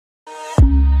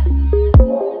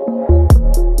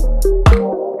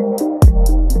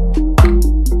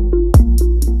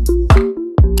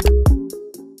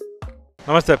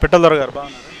నమస్తే పిట్టల దొర గారు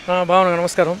బాగున్నారా? బాగున్నా,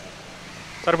 నమస్కారం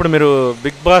సార్. ఇప్పుడు మీరు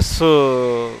బిగ్ బాస్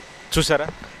చూసారా?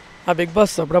 బిగ్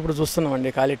బాస్ అప్పుడప్పుడు చూస్తున్నామండి,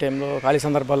 ఖాళీ టైంలో, ఖాళీ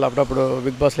సందర్భాల్లో అప్పుడప్పుడు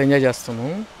బిగ్ బాస్లో ఎంజాయ్ చేస్తాము.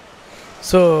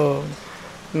 So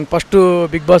first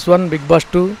big boss 1, big boss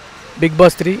 2, big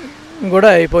boss 3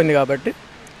 కూడా అయిపోయింది కాబట్టి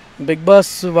బిగ్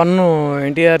బాస్ 1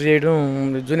 ఎన్టీఆర్ చేయడం,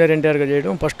 జూనియర్ ఎన్టీఆర్గా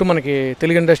చేయడం ఫస్ట్ మనకి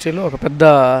తెలుగు ఇండస్ట్రీలో ఒక పెద్ద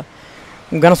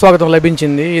ఘన స్వాగతం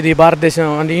లభించింది. ఇది భారతదేశం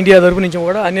అంటే ఇండియా తరపు నుంచి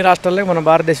కూడా అన్ని రాష్ట్రాల్లో మన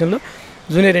భారతదేశంలో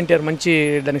జూనియర్ ఎన్టీఆర్ మంచి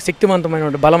దానికి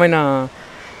శక్తివంతమైన బలమైన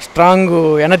స్ట్రాంగ్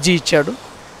ఎనర్జీ ఇచ్చాడు.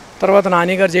 తర్వాత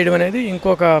నాని గారు చేయడం అనేది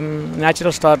ఇంకొక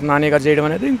న్యాచురల్ స్టార్ నాని గారు చేయడం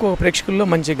అనేది ఇంకొక ప్రేక్షకుల్లో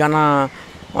మంచి ఘన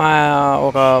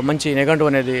ఒక మంచి నిఘంటు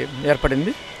అనేది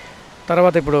ఏర్పడింది.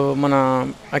 తర్వాత ఇప్పుడు మన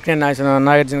అక్కినేని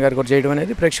నాగార్జున గారు కూడా చేయడం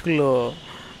అనేది ప్రేక్షకుల్లో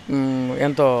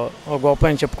ఎంతో గొప్ప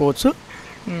అని చెప్పుకోవచ్చు.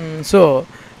 సో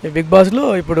బిగ్ బాస్లో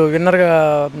ఇప్పుడు విన్నర్గా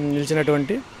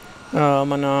నిలిచినటువంటి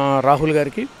మన రాహుల్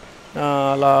గారికి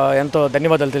అలా ఎంతో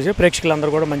ధన్యవాదాలు తెలిసి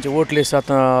ప్రేక్షకులందరూ కూడా మంచి ఓట్లు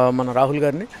వేసి మన రాహుల్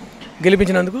గారిని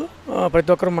గెలిపించినందుకు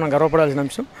ప్రతి ఒక్కరూ మనం గర్వపడాల్సిన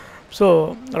అంశం. సో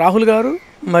రాహుల్ గారు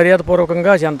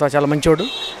మర్యాదపూర్వకంగా చాలా మంచివాడు,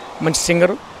 మంచి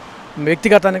సింగరు,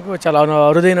 వ్యక్తిగతానికి చాలా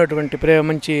అరుదైనటువంటి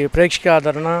మంచి ప్రేక్షక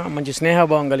ఆదరణ, మంచి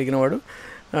స్నేహభావం కలిగిన వాడు.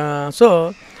 సో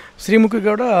శ్రీముఖి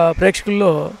కూడా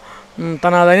ప్రేక్షకుల్లో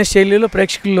తన అదైన శైలిలో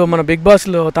ప్రేక్షకుల్లో మన బిగ్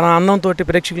బాస్లో తన అందంతో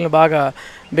ప్రేక్షకులను బాగా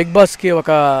బిగ్ బాస్కి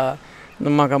ఒక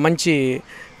మంచి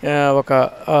ఒక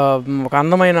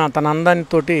అందమైన తన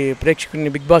అందానితో ప్రేక్షకుని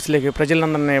బిగ్ బాస్లోకి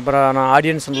ప్రజలందరినీ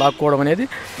ఆడియన్స్ని లాక్కోవడం అనేది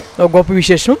ఒక గొప్ప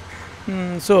విశేషం.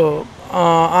 సో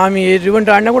ఆమె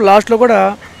ఎటువంటి ఆడినా కూడా లాస్ట్లో కూడా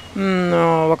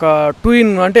ఒక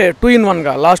 2 in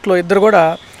 1గా లాస్ట్లో ఇద్దరు కూడా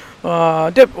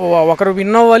అంటే ఒకరు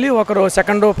విన్ అవ్వాలి, ఒకరు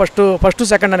ఫస్ట్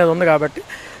సెకండ్ అనేది ఉంది కాబట్టి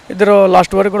ఇద్దరు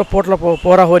లాస్ట్ వరకు కూడా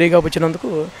పోరాహోరీగా వచ్చినందుకు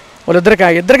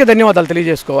ఇద్దరికి ధన్యవాదాలు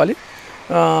తెలియజేసుకోవాలి.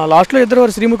 లాస్ట్లో ఇద్దరు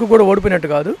వారు శ్రీముఖి కూడా ఓడిపోయినట్టు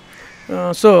కాదు.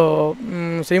 సో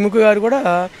శ్రీముఖి గారు కూడా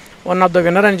వన్ ఆఫ్ ద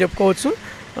విన్నర్ అని చెప్పుకోవచ్చు.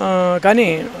 కానీ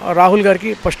రాహుల్ గారికి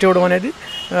ఫస్ట్ ఇవ్వడం అనేది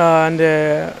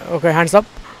ఒక హ్యాండ్స్ అప్,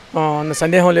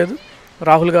 సందేహం లేదు.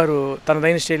 రాహుల్ గారు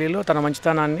తనదైన శైలిలో తన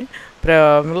మంచితనాన్ని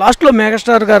లాస్ట్లో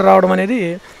మెగాస్టార్ గారు రావడం అనేది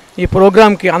ఈ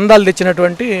ప్రోగ్రాంకి అందాలు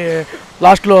తెచ్చినటువంటి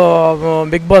లాస్ట్లో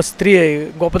బిగ్ బాస్ 3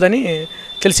 గొప్పదని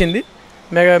తెలిసింది.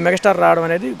 మెగాస్టార్ రావడం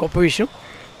అనేది గొప్ప విషయం.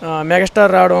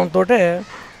 మెగాస్టార్ రావడంతో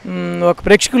ఒక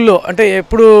ప్రేక్షకుల్లో అంటే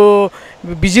ఎప్పుడు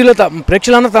బిజీలో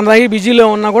ప్రేక్షకులందరూ తన దగ్గర బిజీలో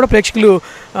ఉన్నా కూడా ప్రేక్షకులు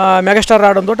మెగాస్టార్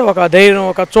రావడంతో ఒక ధైర్యం,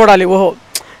 ఒక చూడాలి, ఓహో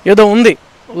ఏదో ఉంది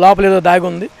లోపల, ఏదో దాగి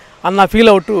ఉంది అన్న ఫీల్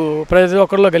అవుట్ ప్రతి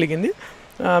ఒక్కరిలో కలిగింది.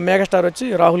 మెగాస్టార్ వచ్చి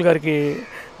రాహుల్ గారికి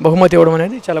బహుమతి ఇవ్వడం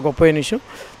అనేది చాలా గొప్ప విషయం.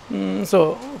 So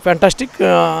fantastic.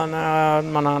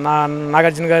 మన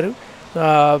నాగార్జున గారు,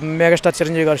 మెగాస్టార్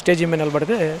చిరంజీవి గారు స్టేజీ మీద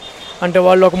నిలబడితే అంటే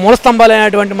వాళ్ళు ఒక మూల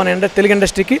స్తంభాలైనటువంటి మన తెలుగు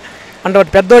ఇండస్ట్రీకి అంటే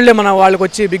పెద్దోళ్ళే మన వాళ్ళకి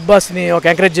వచ్చి బిగ్ బాస్ని ఒక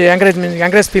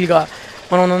ఎంకరేజ్ ఫీల్గా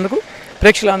మనం ఉన్నందుకు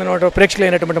ప్రేక్షకులు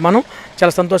అయినటువంటి మనం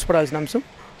చాలా సంతోషపడాల్సిన అంశం.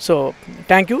 So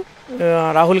thank you.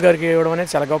 రాహుల్ గారికి ఇవ్వడం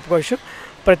అనేది చాలా గొప్ప విషయం.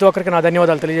 ప్రతి ఒక్కరికి నా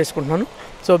ధన్యవాదాలు తెలియజేసుకుంటున్నాను.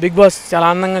 సో బిగ్ బాస్ చాలా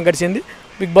ఆనందంగా గడిచింది.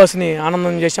 బిగ్ బాస్ని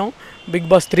ఆనందం చేసాం. బిగ్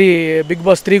బాస్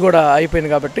 3 కూడా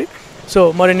అయిపోయింది కాబట్టి సో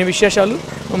మరిన్ని విశేషాలు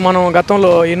మనం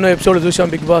గతంలో ఎన్నో ఎపిసోడ్లు చూసాం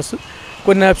బిగ్ బాస్.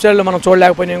 కొన్ని ఎపిసోడ్లు మనం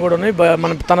చూడలేకపోయినా కూడా ఉన్నాయి,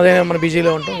 మన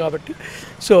బిజీలో ఉంటాం కాబట్టి.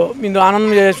 సో ఇందులో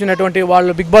ఆనందం చేసినటువంటి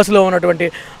వాళ్ళు బిగ్ బాస్లో ఉన్నటువంటి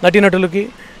నటీనటులకి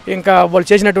ఇంకా వాళ్ళు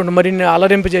చేసినటువంటి మరిన్ని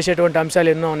అలరింపు చేసేటువంటి అంశాలు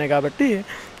ఎన్నో ఉన్నాయి కాబట్టి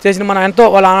చేసిన మనం ఎంతో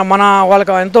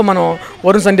వాళ్ళకి ఎంతో మనం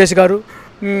వరుణ్ సందేశ్ గారు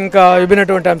ఇంకా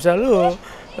విభిన్నటువంటి అంశాలు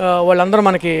వాళ్ళందరూ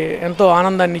మనకి ఎంతో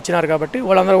ఆనందాన్ని ఇచ్చినారు కాబట్టి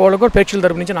వాళ్ళు కూడా ప్రేక్షకుల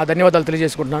తరపు నుంచి నా ధన్యవాదాలు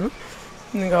తెలియజేసుకుంటున్నాను.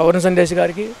 ఇంకా వరుణ్ సందేశ్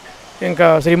గారికి, ఇంకా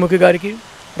శ్రీముఖి గారికి,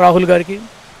 రాహుల్ గారికి,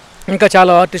 ఇంకా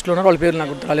చాలా ఆర్టిస్టులు ఉన్నారు, వాళ్ళ పేర్లు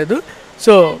నాకు గుర్తు రాలేదు.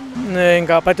 సో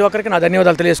ఇంకా ప్రతి ఒక్కరికి నా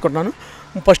ధన్యవాదాలు తెలియజేసుకుంటున్నాను.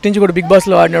 ఫస్ట్ నుంచి కూడా బిగ్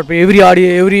బాస్లో ఆడినప్పుడు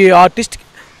ఎవ్రీ ఆర్టిస్ట్కి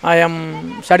I'm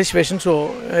satisfaction. So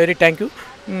very thank you.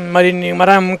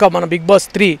 ఇంకా మన బిగ్ బాస్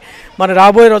 3 మన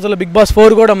రాబోయే రోజుల్లో బిగ్ బాస్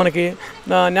 4 కూడా మనకి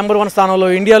నెంబర్ 1 స్థానంలో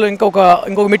ఇండియాలో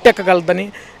ఇంకొక మిట్టెక్కగలదని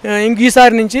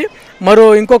ఈసారి నుంచి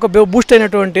ఇంకొక బూస్ట్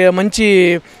అయినటువంటి మంచి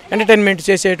ఎంటర్టైన్మెంట్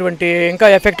చేసేటువంటి ఇంకా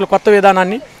ఎఫెక్ట్లు కొత్త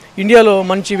విధానాన్ని ఇండియాలో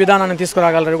మంచి విధానాన్ని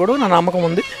తీసుకురాగలరు కూడా నా నమ్మకం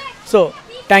ఉంది. So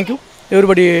thank you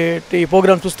everybody. ఈ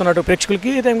ప్రోగ్రాం చూస్తున్నట్టు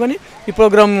ప్రేక్షకులకి కానీ ఈ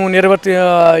ప్రోగ్రాం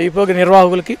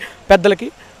నిర్వాహకులకి, పెద్దలకి,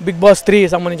 బిగ్ బాస్ 3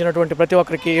 సంబంధించినటువంటి ప్రతి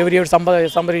ఒక్కరికి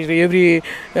ఎవరి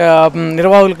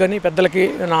నిర్వాహకులు కానీ పెద్దలకి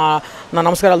నా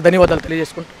నమస్కారాలు, ధన్యవాదాలు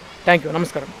తెలియజేసుకుంటాను. థ్యాంక్ యూ,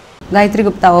 నమస్కారం. గాయత్రి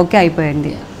గుప్తా ఓకే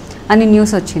అయిపోయింది అని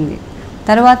న్యూస్ వచ్చింది.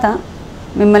 తర్వాత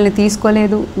మిమ్మల్ని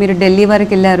తీసుకోలేదు, మీరు ఢిల్లీ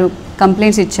వరకు వెళ్ళారు,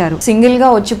 కంప్లైంట్స్ ఇచ్చారు. సింగిల్గా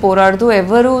వచ్చి పోరాడుతూ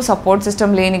ఎవరు సపోర్ట్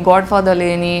సిస్టమ్ లేని, గాడ్ ఫాదర్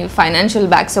లేని, ఫైనాన్షియల్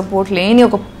బ్యాక్ సపోర్ట్ లేని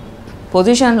ఒక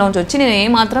పొజిషన్లోంచి వచ్చి నేను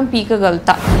ఏమాత్రం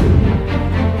పీకగలుగుతా.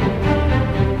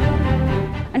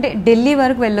 అంటే ఢిల్లీ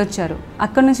వరకు వెళ్ళొచ్చారు,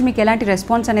 అక్కడ నుంచి మీకు ఎలాంటి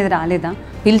రెస్పాన్స్ అనేది రాలేదా?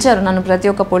 పిలిచారు నన్ను, ప్రతి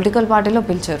ఒక్క పొలిటికల్ పార్టీలో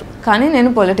పిలిచారు, కానీ నేను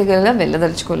పొలిటికల్గా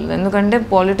వెళ్ళదలుచుకోలేదు. ఎందుకంటే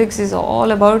politics is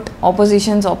all about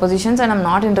opposition's and I'm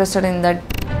not interested in that.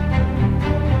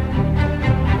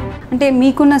 అంటే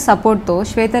మీకున్న సపోర్ట్తో,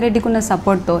 శ్వేతారెడ్డికి ఉన్న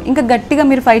సపోర్ట్తో ఇంకా గట్టిగా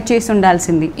మీరు ఫైట్ చేసి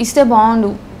ఉండాల్సింది. ఇస్తే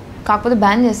బాగుండు, కాకపోతే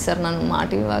బ్యాన్ చేస్తారు నన్ను, మా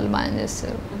టీవీ వాళ్ళు బ్యాన్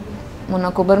చేస్తారు.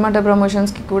 మొన్న కొబ్బరిమట్ట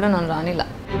ప్రమోషన్స్కి కూడా నన్ను రానిలా.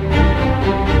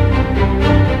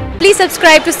 Please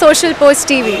subscribe to Socialpost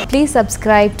TV. Please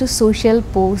subscribe to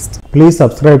Socialpost. Please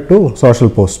subscribe to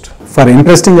Socialpost. For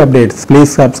interesting updates,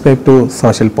 please subscribe to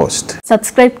Socialpost.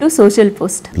 Subscribe to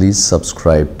Socialpost. Please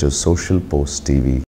subscribe to Socialpost TV.